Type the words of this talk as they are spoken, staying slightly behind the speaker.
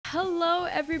Hello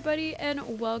everybody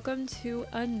and welcome to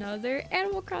another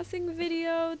Animal Crossing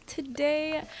video.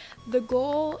 Today, the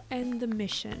goal and the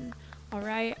mission.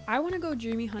 Alright, I want to go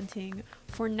dreamie hunting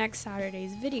for next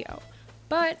Saturday's video,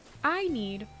 but I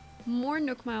need more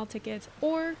Nook Mile tickets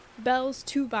or bells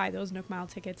to buy those Nook Mile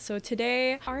tickets. So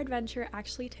today our adventure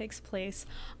actually takes place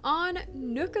on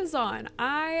Nookazon.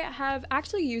 I have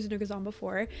actually used Nookazon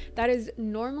before. That is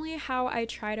normally how I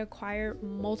try to acquire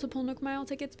multiple Nook Mile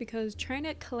tickets, because trying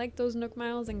to collect those Nook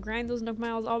Miles and grind those Nook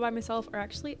Miles all by myself are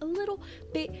actually a little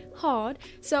bit hard.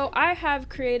 So I have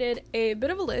created a bit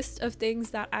of a list of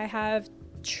things that I have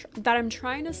that I'm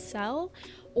trying to sell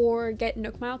or get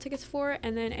Nook Mile tickets for,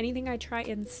 and then anything I try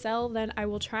and sell, then I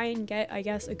will try and get, I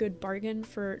guess, a good bargain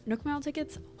for Nook Mile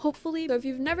tickets, hopefully. So if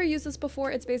you've never used this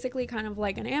before, it's basically kind of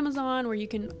like an Amazon where you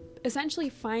can essentially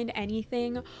find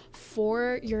anything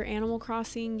for your Animal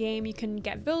Crossing game. You can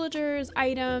get villagers,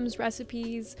 items,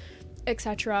 recipes,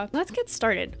 etc. Let's get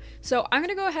started. So I'm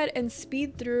gonna go ahead and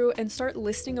speed through and start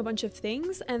listing a bunch of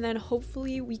things, and then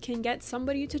hopefully we can get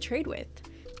somebody to trade with.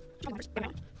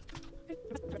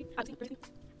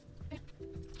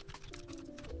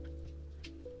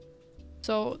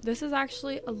 So this is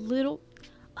actually a little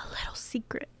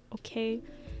secret, okay?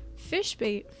 Fish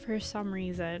bait, for some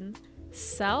reason,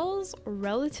 sells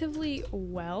relatively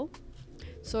well.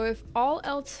 So if all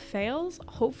else fails,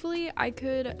 hopefully I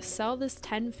could sell this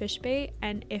 10 fish bait,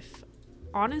 and if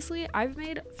honestly, I've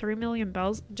made 3 million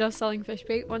bells just selling fish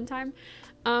bait one time.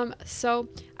 So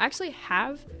I actually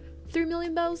have 3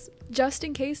 million bells just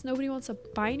in case nobody wants to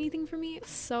buy anything from me.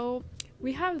 So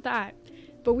we have that,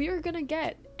 but we are gonna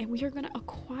get and we are gonna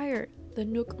acquire the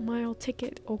Nook Mile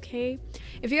ticket, okay?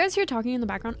 If you guys hear talking in the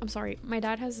background, I'm sorry, my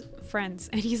dad has friends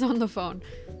and he's on the phone.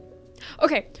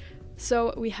 Okay,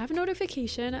 so we have a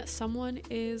notification, someone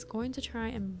is going to try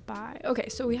and buy. Okay,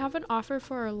 so we have an offer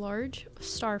for a large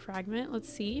star fragment.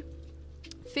 Let's see,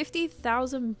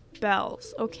 50,000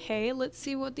 bells. Okay, let's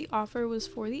see what the offer was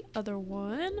for the other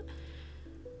one.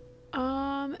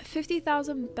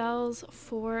 50,000 bells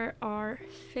for our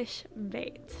fish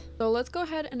bait. So let's go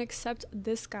ahead and accept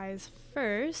this guy's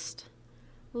first.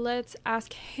 Let's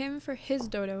ask him for his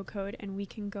dodo code and we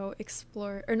can go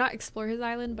explore, or not explore his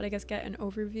island, but I guess get an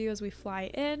overview as we fly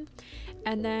in.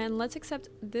 And then let's accept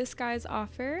this guy's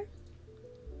offer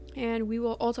and we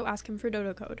will also ask him for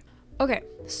dodo code. Okay,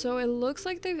 so it looks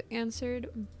like they've answered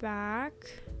back.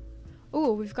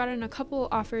 Oh, we've gotten a couple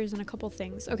offers and a couple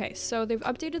things. Okay, so they've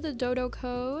updated the dodo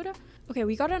code. Okay,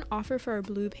 we got an offer for our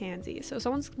blue pansy. So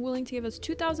someone's willing to give us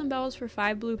 2,000 bells for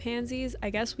 5 blue pansies. I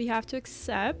guess we have to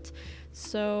accept.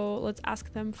 So let's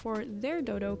ask them for their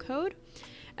dodo code.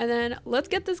 And then let's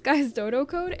get this guy's dodo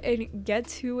code and get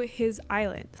to his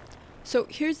island. So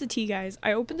here's the tea, guys.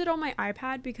 I opened it on my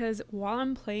iPad because while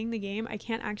I'm playing the game, I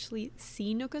can't actually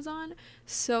see Nookazon.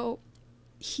 So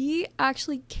he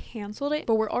actually canceled it,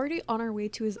 but we're already on our way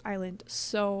to his island.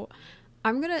 So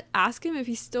I'm gonna ask him if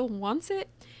he still wants it,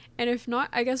 and if not,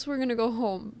 I guess we're gonna go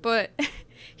home. But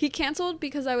he canceled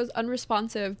because I was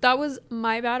unresponsive. That was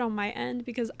my bad on my end,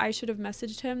 because I should have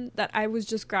messaged him that I was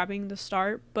just grabbing the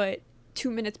star, but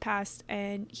 2 minutes passed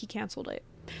and he canceled it.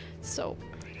 So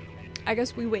I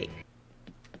guess we wait.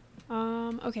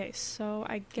 Okay, so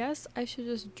I guess I should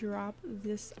just drop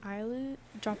this island,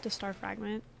 drop the star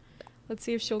fragment. Let's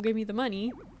see if she'll give me the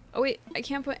money. Oh wait, I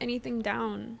can't put anything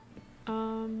down.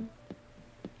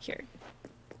 Here.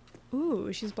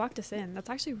 Ooh, she's blocked us in. That's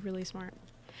actually really smart.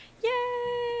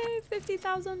 Yay!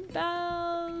 50,000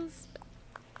 bells!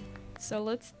 So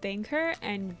let's thank her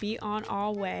and be on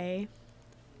our way.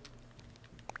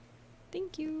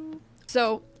 Thank you.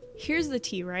 So here's the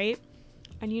tea, right?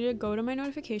 I need to go to my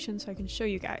notifications so I can show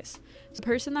you guys. So the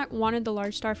person that wanted the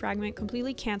large star fragment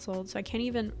completely canceled, so I can't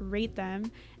even rate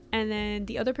them. And then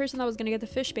the other person that was gonna get the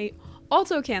fish bait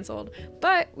also canceled.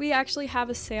 But we actually have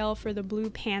a sale for the blue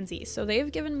pansy. So they've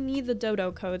given me the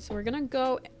dodo code. So we're gonna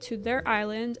go to their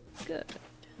island. Good.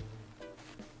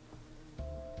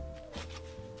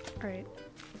 Alright.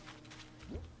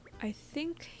 I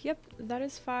think, yep, that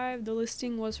is 5. The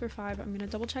listing was for 5. I'm gonna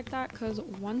double check that because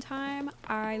one time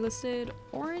I listed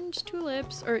orange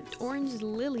tulips or orange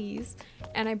lilies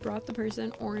and I brought the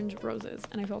person orange roses,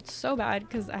 and I felt so bad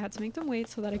because I had to make them wait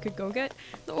so that I could go get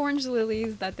the orange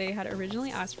lilies that they had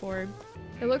originally asked for.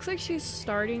 It looks like she's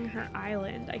starting her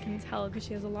island. I can tell because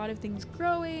she has a lot of things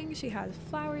growing. She has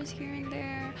flowers here and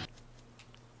there.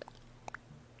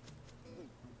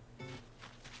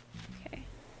 Okay,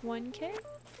 1K.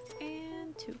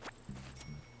 And 2.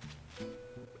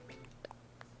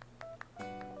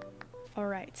 All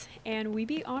right, and we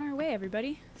be on our way,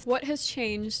 everybody. What has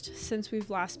changed since we've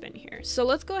last been here? So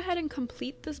let's go ahead and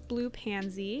complete this blue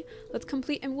pansy. Let's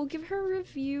complete, and we'll give her a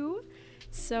review.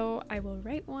 So I will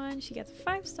write one. She gets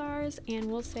 5 stars,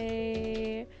 and we'll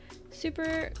say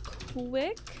super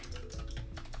quick.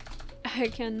 I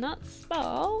cannot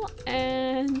spell,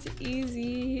 and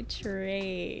easy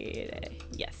trade.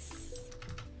 Yes.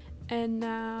 And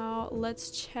now let's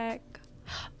check.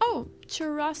 Oh,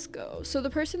 Churrasco. So the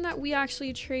person that we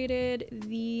actually traded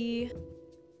the...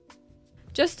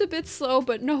 Just a bit slow,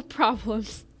 but no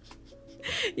problems.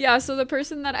 Yeah, so the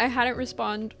person that I hadn't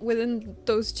respond within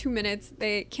those 2 minutes,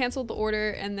 they canceled the order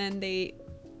and then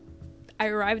I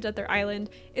arrived at their island.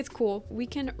 It's cool. We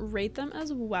can rate them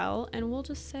as well, and we'll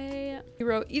just say, we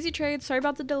wrote easy trade. Sorry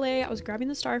about the delay. I was grabbing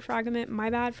the star fragment. My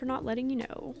bad for not letting you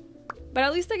know. But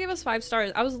at least they gave us 5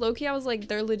 stars. I was low-key, I was like,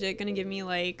 they're legit gonna give me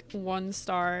like 1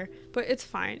 star, but it's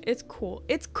fine. It's cool.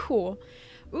 It's cool.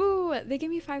 Ooh, they gave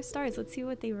me 5 stars. Let's see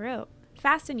what they wrote.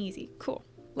 Fast and easy. Cool.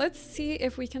 Let's see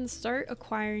if we can start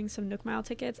acquiring some Nook Mile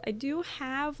tickets. I do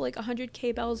have like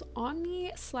 100k bells on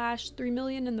me / 3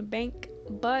 million in the bank,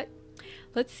 but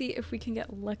let's see if we can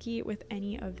get lucky with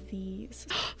any of these.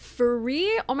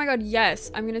 Free? Oh my god,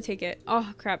 yes. I'm gonna take it.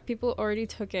 Oh crap, people already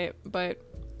took it, but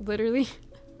literally...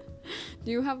 Do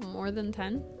you have more than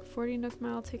 10? 40 Nook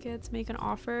Mile tickets, make an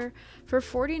offer. For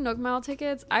 40 Nook Mile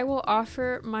tickets, I will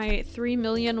offer my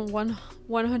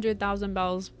 3,100,000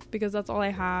 bells because that's all I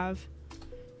have.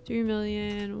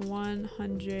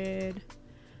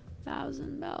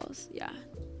 3,100,000 bells. Yeah.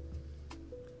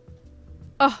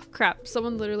 Oh crap,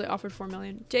 someone literally offered 4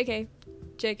 million. JK.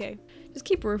 JK. Just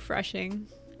keep refreshing.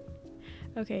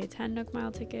 Okay, 10 Nook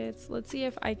Mile tickets. Let's see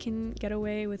if I can get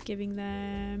away with giving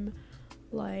them...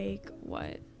 Like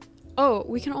what? Oh,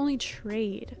 we can only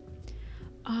trade.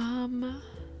 I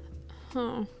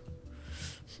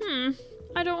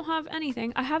don't have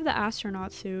anything. I have the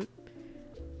astronaut suit.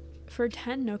 For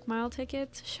 10 Nook Mile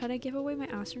tickets, should I give away my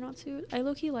astronaut suit? I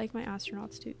low-key like my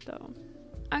astronaut suit though.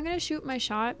 I'm gonna shoot my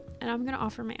shot and I'm gonna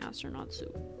offer my astronaut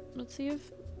suit. Let's see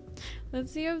if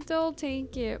they'll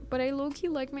take it. But I low-key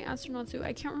like my astronaut suit.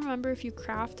 I can't remember if you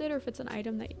craft it or if it's an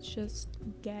item that you just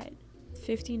get.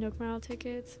 50 Nook Mile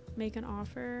tickets, make an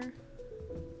offer.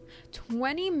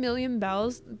 20 million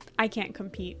bells. I can't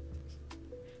compete.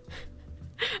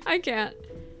 I can't.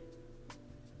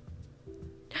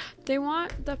 They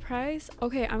want the price.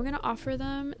 Okay, I'm gonna offer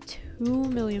them 2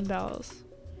 million bells.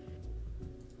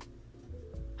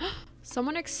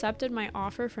 Someone accepted my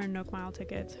offer for Nook Mile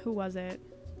tickets. Who was it?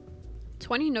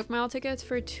 20 Nook Mile tickets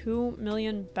for 2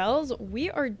 million bells. We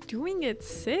are doing it,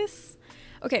 sis.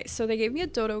 Okay, so they gave me a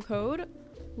dodo code.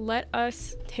 Let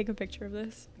us take a picture of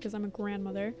this because I'm a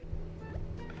grandmother.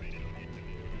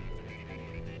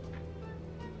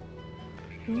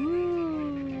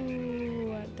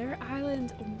 Ooh, their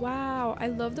island. Wow, I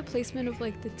love the placement of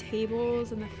like the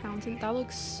tables and the fountain. That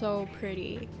looks so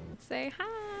pretty. Let's say hi.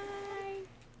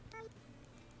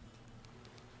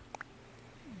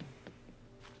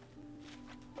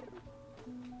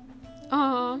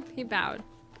 Oh, he bowed.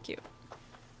 Cute.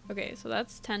 Okay, so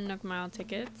that's 10 Nook Mile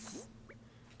tickets.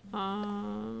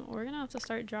 We're gonna have to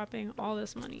start dropping all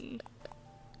this money.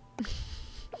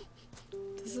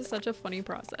 This is such a funny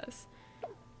process.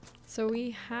 So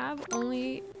we have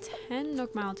only 10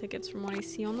 Nook Mile tickets from what I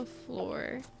see on the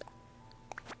floor.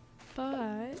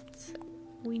 But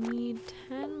we need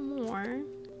 10 more.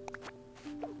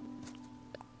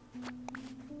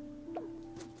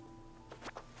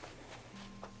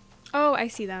 Oh, I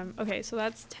see them. Okay, so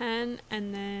that's 10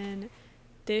 and then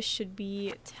this should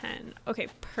be 10. Okay,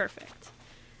 perfect.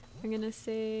 I'm gonna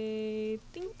say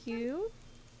thank you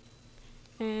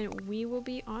and we will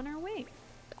be on our way.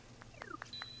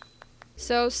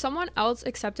 So someone else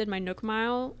accepted my Nook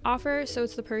Mile offer, so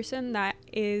it's the person that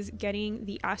is getting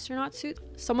the astronaut suit.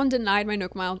 Someone denied my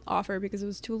Nook Mile offer because it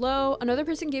was too low. Another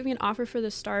person gave me an offer for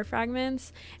the star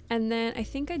fragments, and then I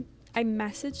think I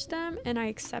messaged them and I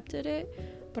accepted it,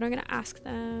 but I'm gonna ask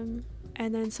them.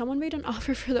 And then someone made an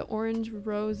offer for the orange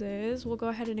roses. We'll go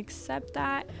ahead and accept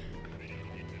that.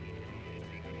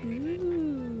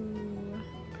 Ooh,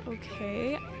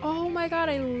 okay. Oh my god,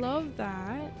 I love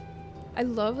that. I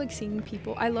love like seeing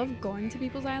people. I love going to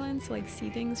people's islands to like see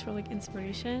things for like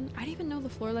inspiration. I didn't even know the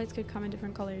floor lights could come in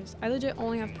different colors. I legit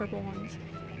only have purple ones.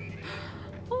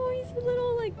 Oh, he's a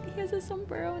little like, he has a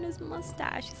sombrero and his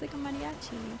mustache. He's like a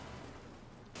mariachi.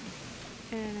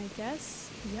 And I guess,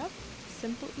 yep,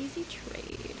 simple easy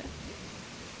trade.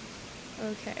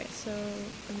 Okay, so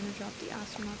I'm gonna drop the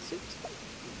astronaut suit.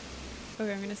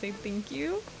 Okay, I'm gonna say thank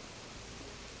you.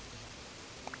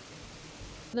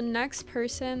 The next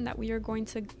person that we are going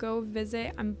to go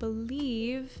visit, I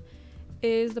believe,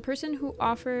 is the person who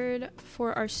offered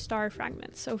for our star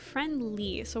fragments. So friend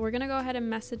Lee. So we're gonna go ahead and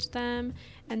message them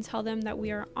and tell them that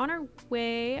we are on our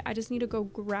way. I just need to go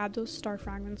grab those star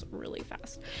fragments really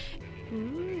fast.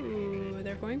 Ooh,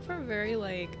 they're going for a very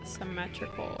like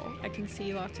symmetrical. I can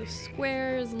see lots of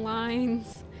squares,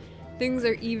 lines, things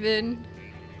are even.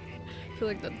 I feel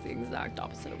like that's the exact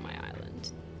opposite of my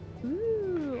island.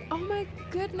 Ooh, oh my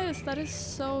goodness, that is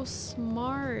so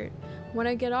smart. When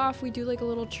I get off, we do like a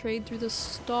little trade through the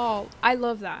stall. I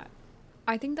love that.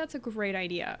 I think that's a great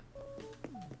idea.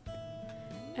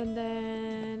 And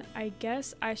then I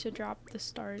guess I should drop the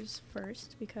stars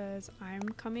first because I'm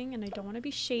coming and I don't want to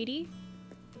be shady.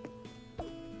 All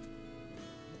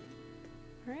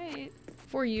right,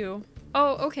 for you.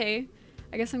 Oh, okay.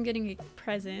 I guess I'm getting a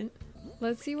present.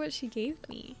 Let's see what she gave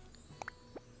me.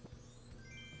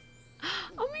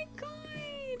 Oh my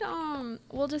god.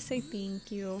 We'll just say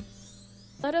thank you.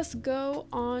 Let us go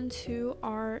on to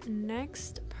our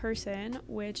next person,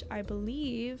 which I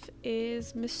believe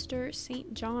is Mr.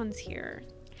 St. John's here.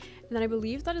 And then I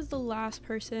believe that is the last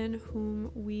person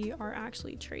whom we are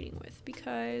actually trading with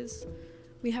because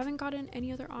we haven't gotten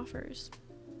any other offers.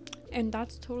 And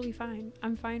that's totally fine.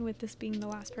 I'm fine with this being the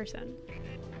last person.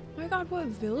 Oh my god, what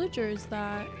villager is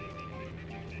that?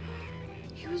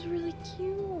 He was really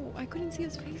cute. I couldn't see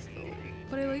his face though.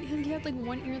 But I like he had like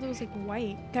one ear that was like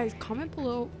white. Guys, comment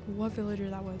below what villager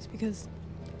that was because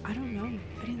I don't know.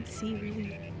 I didn't see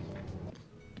really.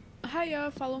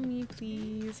 Hiya, follow me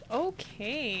please.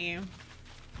 Okay.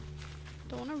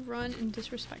 Don't want to run and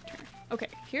disrespect her. Okay,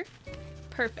 here.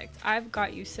 Perfect. I've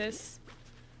got you, sis.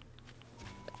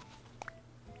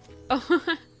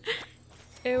 Oh.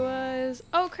 It was,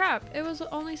 oh crap, it was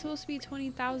only supposed to be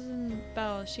 20,000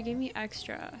 bells. She gave me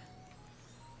extra.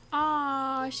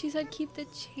 Ah, she said keep the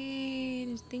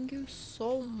change. Thank you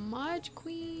so much,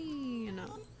 queen.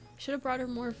 Should have brought her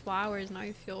more flowers. Now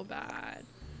I feel bad.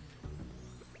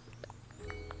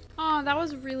 Oh, that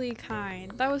was really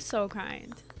kind. That was so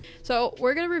kind. So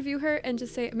we're gonna review her and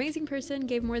just say amazing person,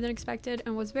 gave more than expected,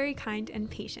 and was very kind and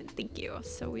patient. Thank you.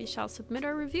 So we shall submit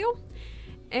our review.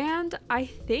 And I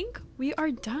think we are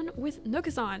done with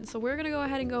Nookazon. So we're gonna go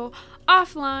ahead and go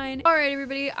offline. All right,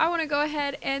 everybody, I wanna go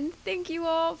ahead and thank you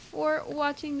all for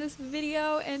watching this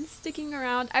video and sticking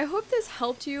around. I hope this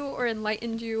helped you or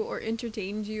enlightened you or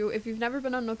entertained you. If you've never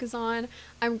been on Nookazon,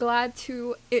 I'm glad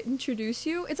to introduce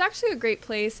you. It's actually a great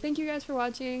place. Thank you guys for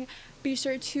watching. Be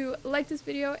sure to like this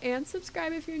video and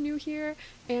subscribe if you're new here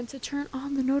and to turn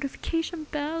on the notification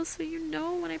bell so you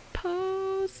know when I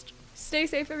post. Stay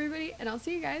safe, everybody, and I'll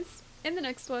see you guys in the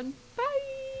next one.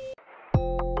 Bye!